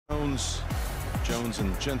Jones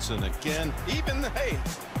and Jensen again. Even, hey,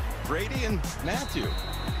 Brady and Mathieu.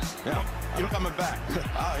 Yeah, I'm coming back.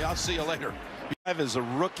 I'll see you later. As a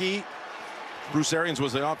rookie, Bruce Arians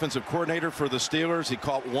was the offensive coordinator for the Steelers. He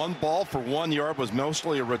caught one ball for 1 yard, was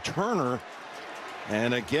mostly a returner.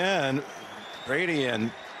 And again, Brady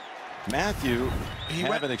and Mathieu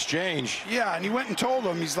have an exchange. Yeah, and he went and told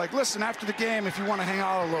him, he's like, listen, after the game, if you want to hang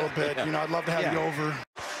out a little bit, you know, I'd love to have you over.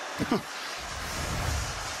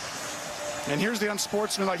 And here's the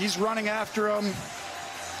unsportsmanlike. He's running after him.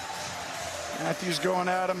 Mathieu's going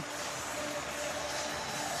at him.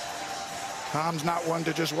 Tom's not one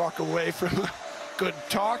to just walk away from good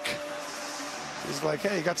talk. He's like,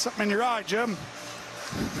 hey, you got something in your eye, Jim.